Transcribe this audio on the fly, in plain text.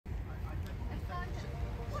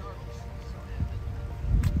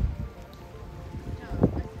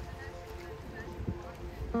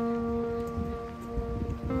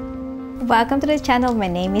Welcome to the channel. My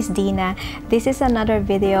name is Dina. This is another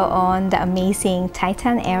video on the amazing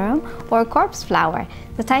Titan Arum or corpse flower.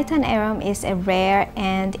 The Titan Arum is a rare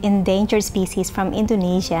and endangered species from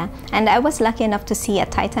Indonesia, and I was lucky enough to see a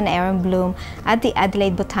Titan Arum bloom at the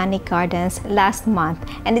Adelaide Botanic Gardens last month,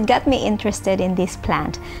 and it got me interested in this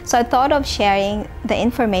plant. So I thought of sharing the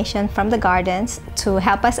information from the gardens to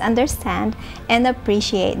help us understand and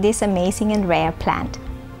appreciate this amazing and rare plant.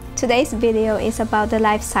 Today's video is about the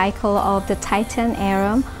life cycle of the Titan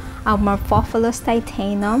Arum, Amorphophilus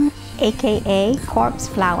titanum, aka corpse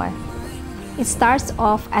flower. It starts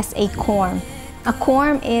off as a corm. A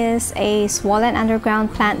corm is a swollen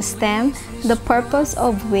underground plant stem, the purpose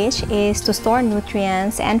of which is to store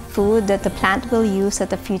nutrients and food that the plant will use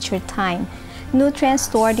at a future time. Nutrients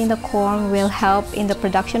stored in the corm will help in the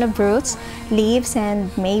production of roots, leaves,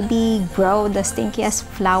 and maybe grow the stinkiest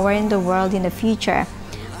flower in the world in the future.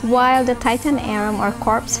 While the Titan Arum or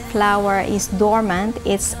corpse flower is dormant,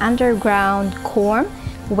 its underground corm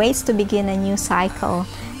waits to begin a new cycle,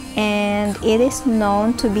 and it is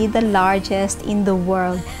known to be the largest in the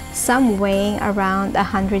world, some weighing around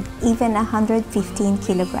 100, even 115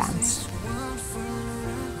 kilograms.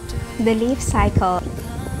 The leaf cycle.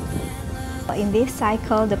 In this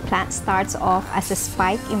cycle, the plant starts off as a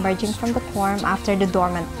spike emerging from the corm after the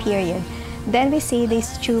dormant period. Then we see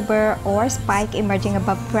this tuber or spike emerging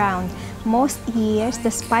above ground. Most years, the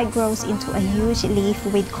spike grows into a huge leaf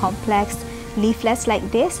with complex leaflets like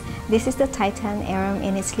this. This is the Titan Arum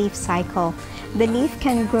in its leaf cycle. The leaf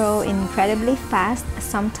can grow incredibly fast,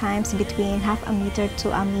 sometimes between half a meter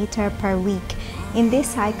to a meter per week. In this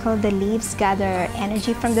cycle, the leaves gather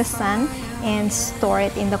energy from the sun and store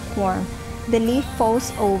it in the corm. The leaf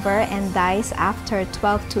falls over and dies after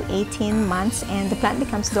 12 to 18 months, and the plant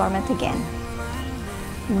becomes dormant again.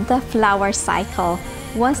 The flower cycle.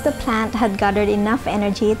 Once the plant had gathered enough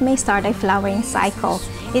energy, it may start a flowering cycle.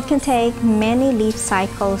 It can take many leaf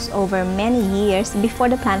cycles over many years before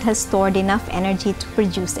the plant has stored enough energy to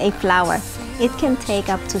produce a flower. It can take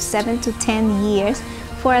up to 7 to 10 years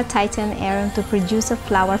for a Titan Arum to produce a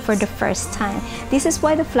flower for the first time. This is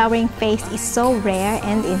why the flowering phase is so rare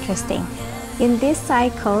and interesting. In this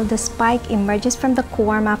cycle, the spike emerges from the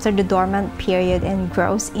corm after the dormant period and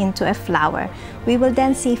grows into a flower. We will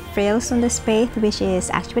then see frills on the spathe, which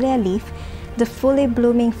is actually a leaf. The fully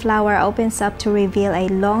blooming flower opens up to reveal a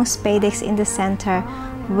long spadix in the center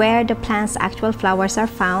where the plant's actual flowers are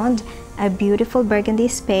found, a beautiful burgundy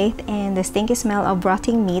spathe, and the stinky smell of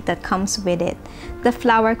rotting meat that comes with it. The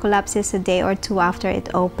flower collapses a day or two after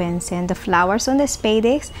it opens, and the flowers on the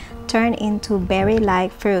spadix turn into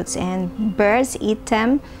berry-like fruits, and birds eat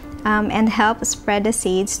them and help spread the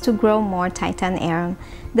seeds to grow more Titan Arum.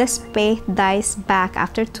 The spathe dies back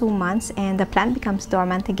after 2 months, and the plant becomes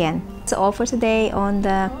dormant again. That's all for today on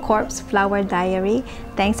the Corpse Flower Diary.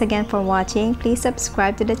 Thanks again for watching. Please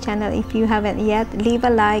subscribe to the channel if you haven't yet. Leave a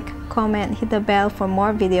like, comment, hit the bell for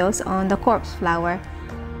more videos on the corpse flower.